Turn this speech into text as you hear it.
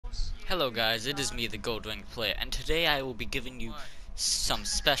Hello guys, it is me, the Goldwing Player, and today I will be giving you some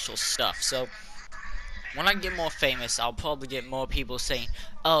special stuff. So, when I get more famous, I'll probably get more people saying,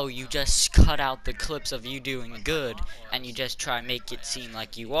 "Oh, you just cut out the clips of you doing good, and you just try to make it seem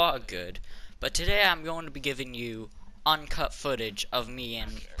like you are good." But today I'm going to be giving you uncut footage of me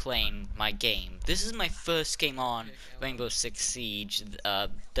and playing my game. This is my first game on Rainbow Six Siege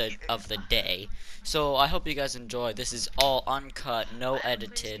of the day. So I hope you guys enjoy. This is all uncut, no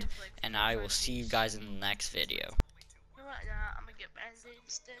edited, and I will see you guys in the next video. You know what? Nah, I'm gonna get Band-Aid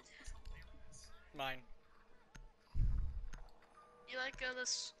instead. Mine. You like the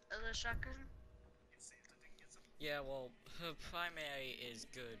shotgun? Yeah, well, her primary is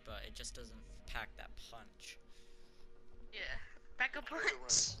good, but it just doesn't pack that punch. Yeah. Pack a punch.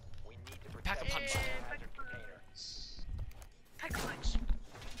 Pack a punch. Yeah, pack a punch. Pack a punch.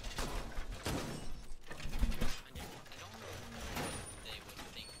 I don't know if they would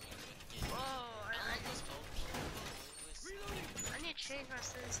think we would get. Whoa, I was I need to change my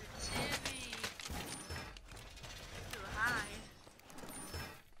sensitivity. Too high.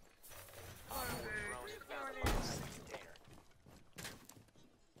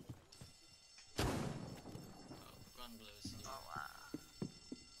 Gun blues. Oh wow.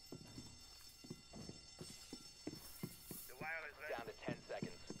 Down to 10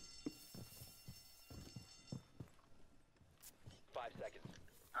 seconds. 5 seconds.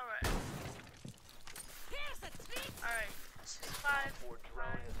 Alright. Alright. This is 5. 4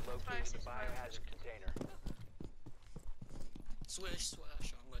 drone has located the biohazard container. Swish,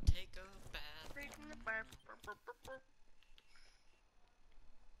 swash, I'm gonna take a bath.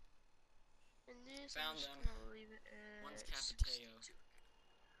 And this, Found I'm just them. gonna leave it at One's Capiteo. 62.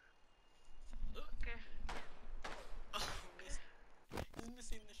 Okay. Oh, he's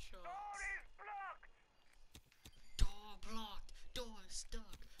missing the shot. Door blocked. Door is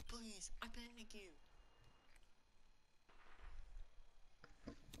stuck. Please, I beg you.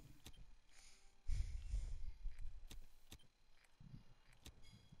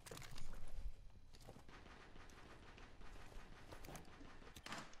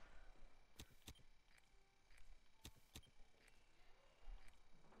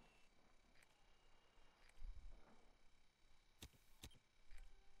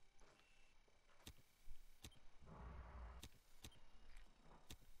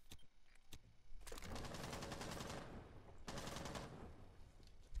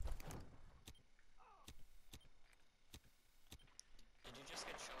 Did you just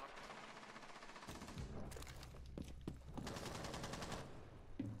get shocked?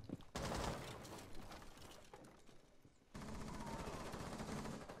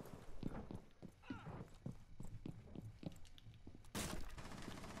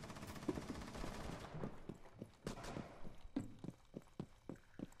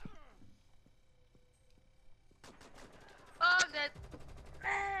 Oh, that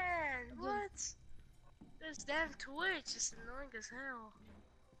man! What? This damn Twitch is annoying as hell.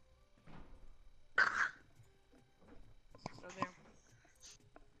 So there.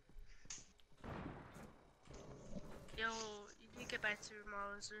 Yo, you need to get back to your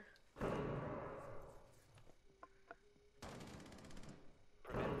Mauser.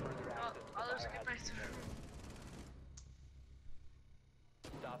 Prevent further access to the I'll just get biohazard back to container. her.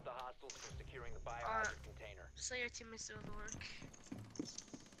 Stop the hostiles from securing the biohazard container. Say your teammates doing the work.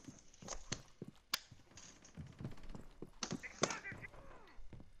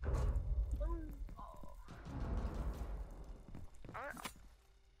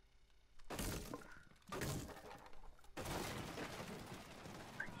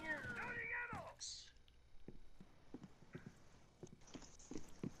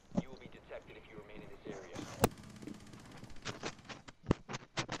 You will be detected if you remain in this area.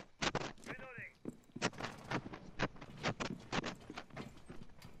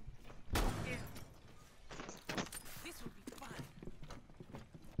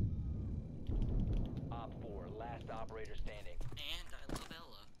 Op 4, last operator standing. And I love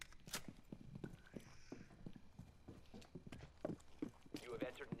Ella. You have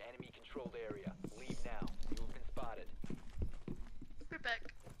entered an enemy-controlled area. Leave now. You have been spotted. We're back.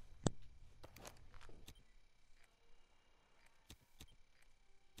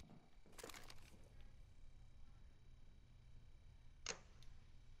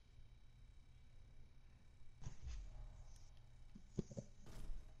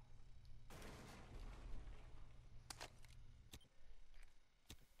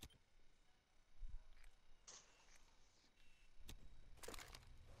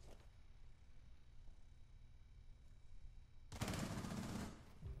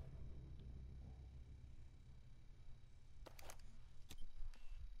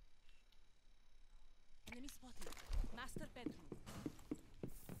 Master bedroom.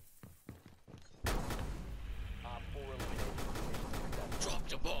 Op 4 eliminated. Drop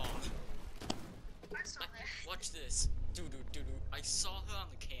the bomb. I saw that. Watch this. Doo doo doo doo. I saw her on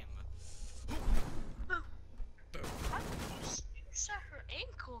the camera. Boom. Boom. You shot her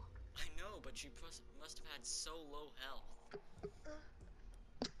ankle. I know, but she must have had so low health.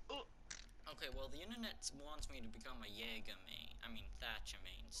 Oh. Okay, well, the internet wants me to become a Jaeger main. I mean, Thatcher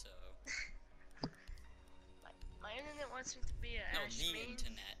main, so. My internet wants me to be a No, Ash the main.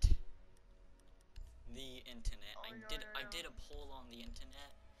 internet. The internet. Oh, I no, did. no, I no. did a poll on the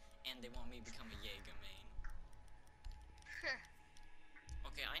internet, and they want me to become a Jaeger main.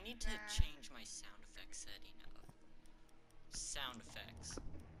 Okay, I need to Nah. change my sound effects setting up. Sound effects.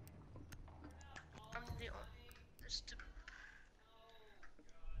 I'm the only. Just.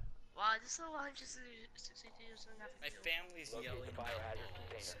 Wow, this little 162 doesn't have My to do. family's Locate yelling the about biohazard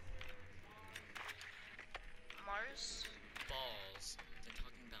balls. container. Mars. Balls. They're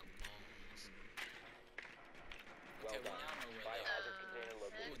talking about balls. Well Okay, we done. now know where Biohazard Uh, container they are. Ooh,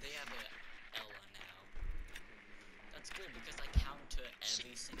 located. they have a Ella now. That's good because I counter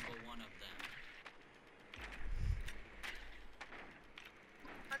every single one of them.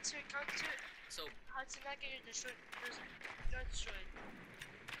 Hunter. So, How to not get your destroyed? Not destroyed.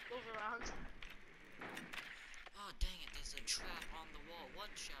 Move around. oh dang it, there's a trap on the wall. What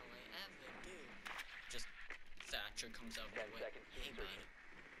shall I ever do? Just Thatcher comes out of 10 the way. seconds to Hey, bud. insertion.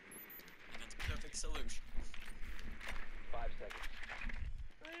 I got the perfect solution. 5 seconds.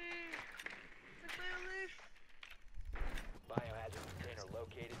 Leave. Leave. Biohazard container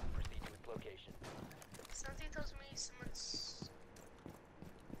located. Proceed to its location. Something tells me someone's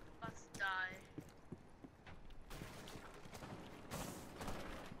about to die.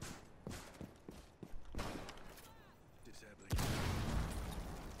 Disabling.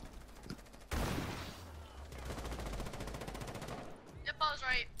 Yep, I was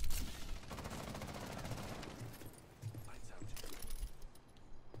right. Lights out.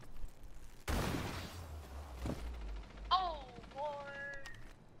 Oh, boy.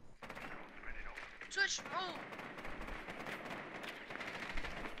 Switch, move.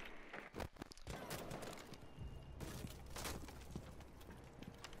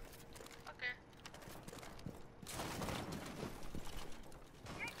 Okay.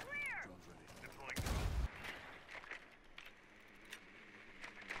 Drones ready.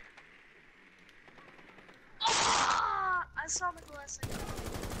 Ah! I saw him in the last second.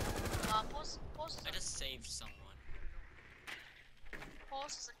 Post I just saved someone.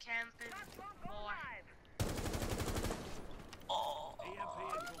 is a camping boy. Oh. EMP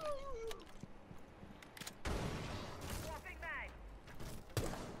incoming.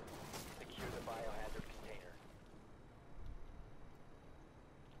 Secure the biohazard container.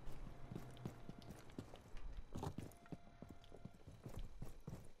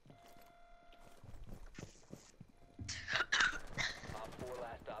 Op 4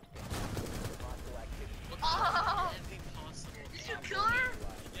 last stop standing. Hostile activity. What Oh! every possible. Did you kill her?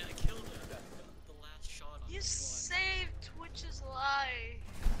 Yeah, I killed her. Got the last shot on You the squad. saved Twitch's life.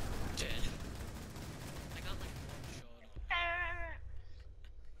 Dead. I got like one shot on her. Ah!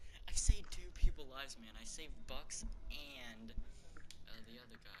 I saved 2 people's lives, man. I saved Bucks and the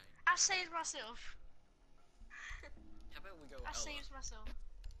other guy. I saved myself. How about we go I Ella? saved myself.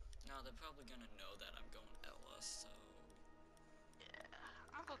 No, they're probably gonna know that I'm going Ella, so Yeah.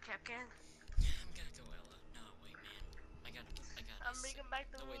 I'm gonna go Capcan. I'm gonna go Ella. No, wait, man. I gotta. I'm bringing back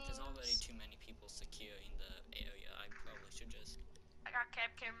the Oh wait, there's already rooms. too many people securing the area. I probably should just. I got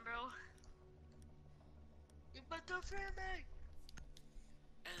Capcan, bro. You better do it for me.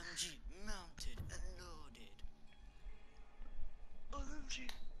 LMG mounted and loaded. OMG.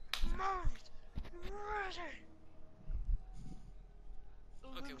 Mount. Ready.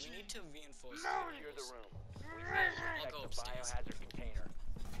 Okay, we need to reinforce. No. the Secure the walls. room. Ready. Protect go the upstairs. biohazard container.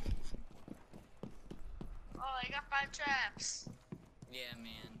 Oh, I got 5 traps. Yeah,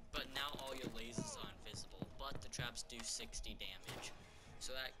 man. But now all your lasers are invisible. But the traps do 60 damage,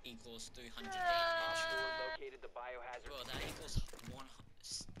 so that equals 300 Op damage. 4 located the biohazard Bro, that container. equals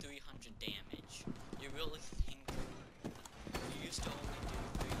 300 damage. You really think you used to only do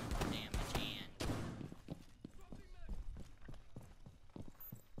 300 damage and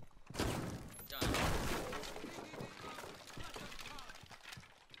done.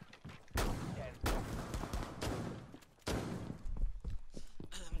 10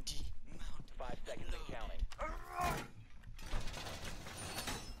 LMD mounted. 5 seconds and counting.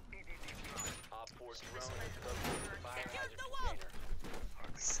 Op 4 drone has located the biohazard the wall. container.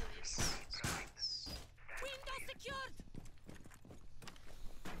 Window secured.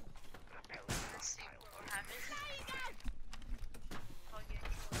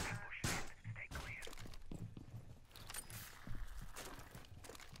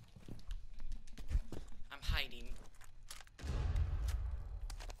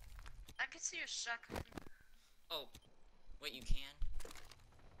 see your shotgun. Oh, wait, you can?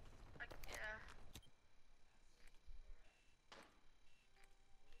 Like, yeah.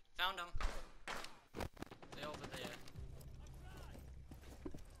 Found them. They're over there.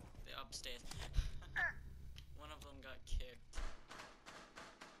 They're upstairs. One of them got kicked.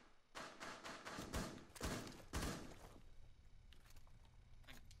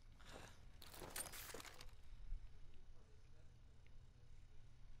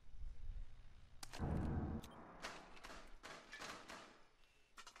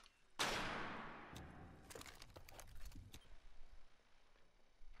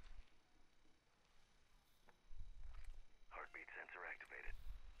 Heartbeat sensor activated.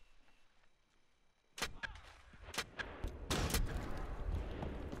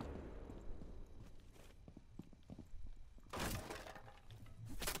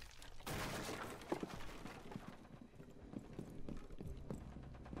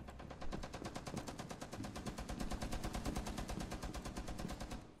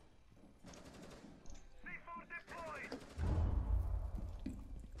 C4 deployed.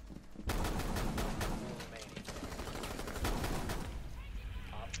 Remaining.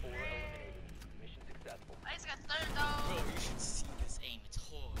 Op 4 eliminated. Mission successful. I just got third Bro, though. you should see this aim. It's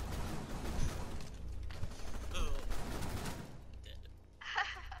horrible. Ugh.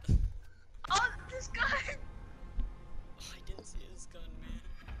 Dead. Oh, this gun. Oh, I didn't see his gun, man.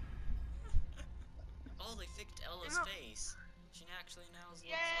 Oh, they fixed Ella's No. face. She actually now looks like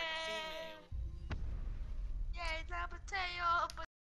Yeah. a female. Yeah, now Mateo,